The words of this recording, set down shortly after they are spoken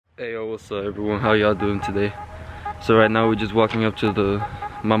Hey yo, what's up everyone? How y'all doing today? So right now we're just walking up to the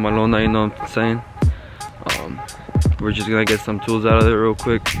Mamalona, you know what I'm saying? We're just gonna get some tools out of there real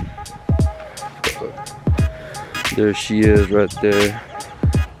quick. There she is right there.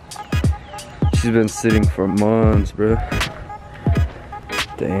 She's been sitting for months, bro.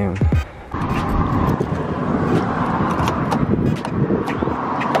 Damn.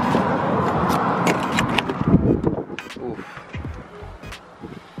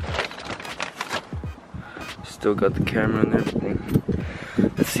 Still got the camera and everything.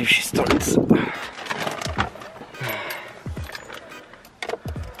 Let's see if she starts.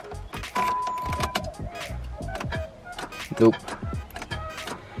 Nope.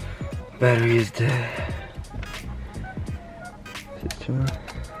 Battery is dead. Is it too much?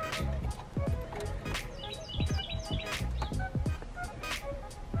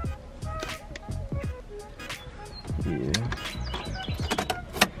 Yeah.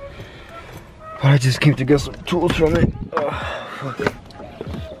 I just came to get some tools from it. Fuck.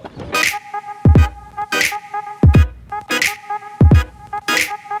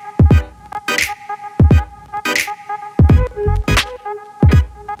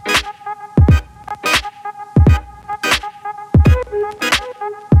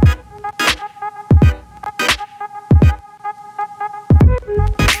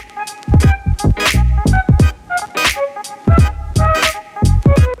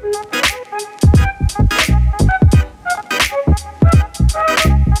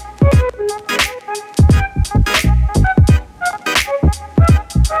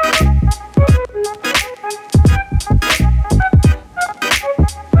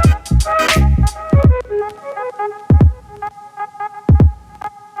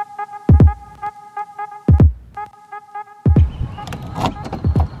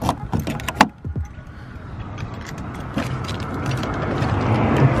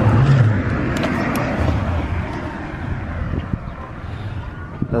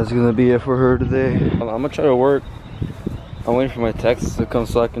 That's gonna be it for her today. I'm gonna try to work. I'm waiting for my taxes to come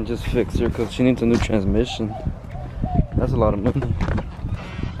so I can just fix her because she needs a new transmission. That's a lot of money.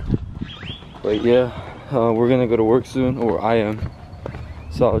 But yeah, we're gonna go to work soon, or I am.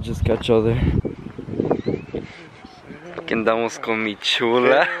 So I'll just catch y'all there. Aquí andamos con mi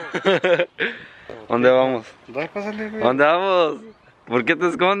chula. ¿Dónde vamos? ¿Dónde vamos? ¿Por qué te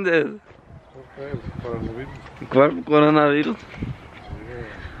escondes? ¿Cuál coronavirus?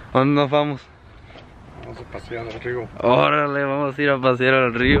 ¿Dónde nos vamos? Vamos a pasear al río. Órale, vamos a ir a pasear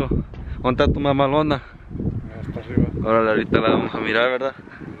al río. ¿Dónde está tu mamalona? Hasta arriba. Órale, ahorita la vamos a mirar, ¿verdad?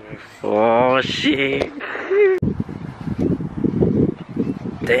 Oh, shit.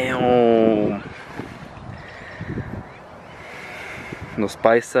 Damn. Los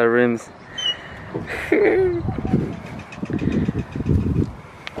paisa rims.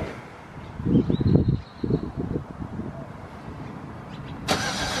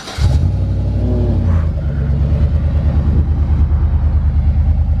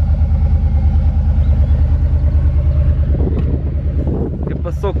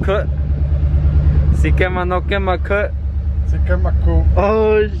 So cut. Si quema, no quema, cut. Si quema, cool.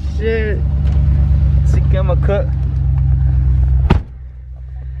 Oh shit. Si quema, cut.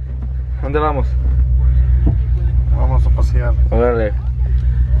 ¿Dónde vamos? Vamos a pasear. Órale.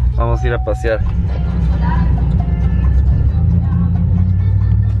 Vamos a ir a pasear.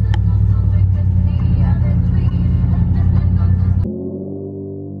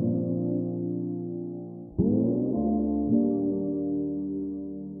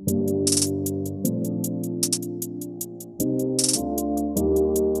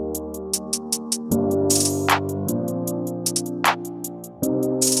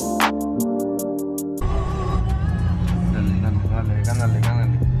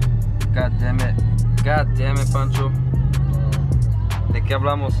 God damn it. God damn it, Pancho. ¿De qué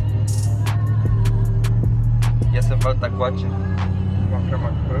hablamos? Ya hace falta cuache.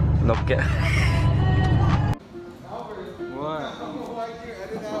 No que. What?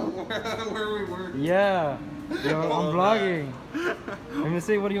 Where we were. Yeah. Yo, I'm vlogging. Let me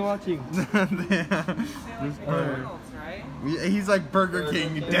see, what are you watching? This bird. He's like Burger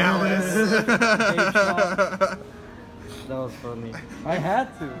King, Dallas. That was funny. I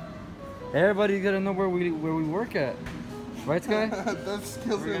had to. Everybody's gotta know where we work at. Right, Sky? That's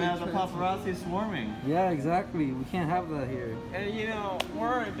We're gonna have the paparazzi swarming. Yeah, exactly. We can't have that here. And you know, we're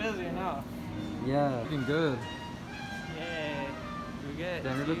already busy enough. Yeah. Looking good. Yeah. You get.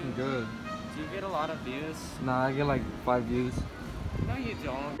 Damn, you're looking good. Do you get a lot of views? Nah, I get like 5 views. No, you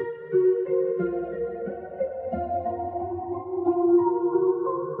don't.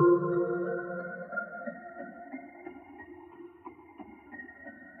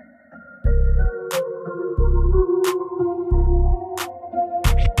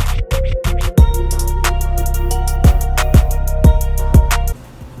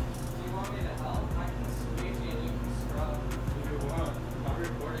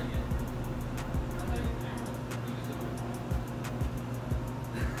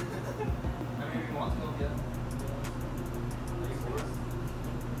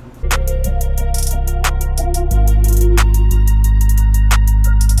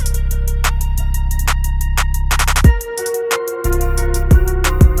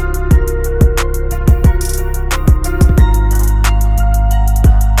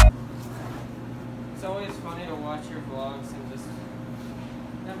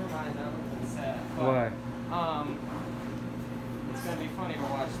 but Why? it's gonna be funny to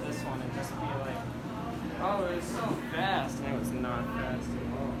watch this one and just be like, oh, it's so fast, and it was not fast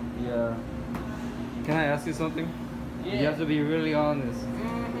at all. Yeah. Can I ask you something? Yeah. You have to be really honest.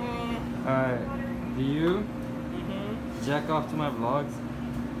 Mm-hmm. Alright. Do you Mm-hmm. jack off to my vlogs?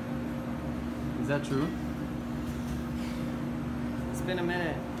 Is that true? It's been a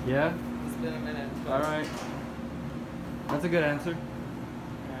minute. Yeah? It's been a minute. but- Alright. That's a good answer.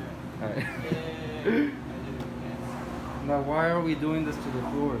 Alright. Alright. Yeah, I did. Now, why are we doing this to the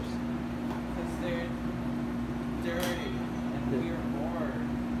floors? Because they're dirty and we're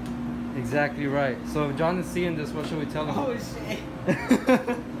bored. Exactly right. So if John is seeing this, what should we tell him? Oh shit.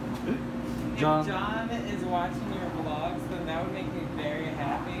 John. If John is watching your vlogs, then that would make me very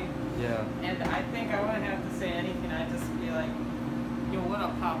happy. Yeah. And I think I wouldn't have to say anything. I'd just be like, yo, what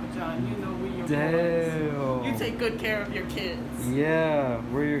up, Papa John? You know we your Damn. boys. You take good care of your kids. Yeah,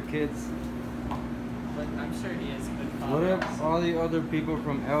 we're your kids. But I'm sure he is a good father. What if all the other people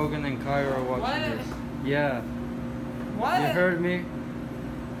from Elgin and Cairo are watching What? this? Yeah. What? You heard me?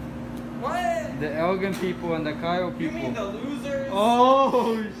 What? The Elgin people and the Cairo You people. mean the losers?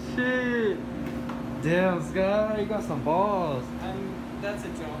 Oh shit! Damn, Sky, you got some balls. That's a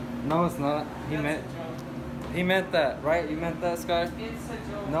joke. No, it's not. He That's meant. a joke. He meant that, right? You meant that, Sky? It's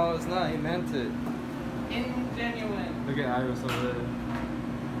a joke. No, it's not. He meant it. Ingenuine. Look at Iris over there.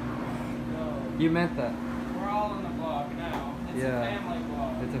 No. You meant that. We're all on the vlog now. It's Yeah. a family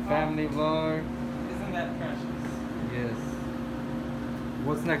vlog. It's a family vlog. Isn't that precious? Yes.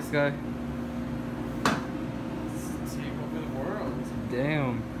 What's next, Sky? Let's take over the world.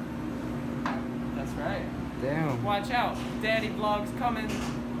 Damn. That's right. Damn. Watch out. Daddy vlog's coming.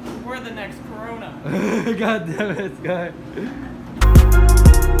 We're the next Corona. God damn it, Sky.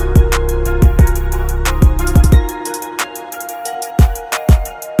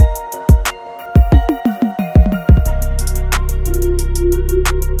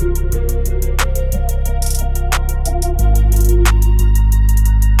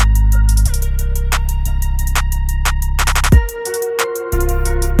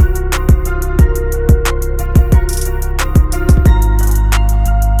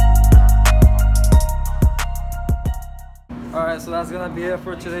 Alright, so that's gonna be it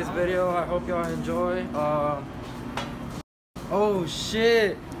for today's video. I hope y'all enjoy. Oh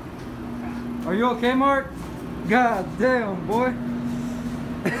shit! Are you okay, Mark? God damn, boy!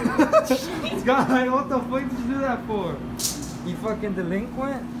 Guy, what the fuck did you do that for? You fucking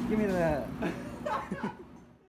delinquent? Give me that.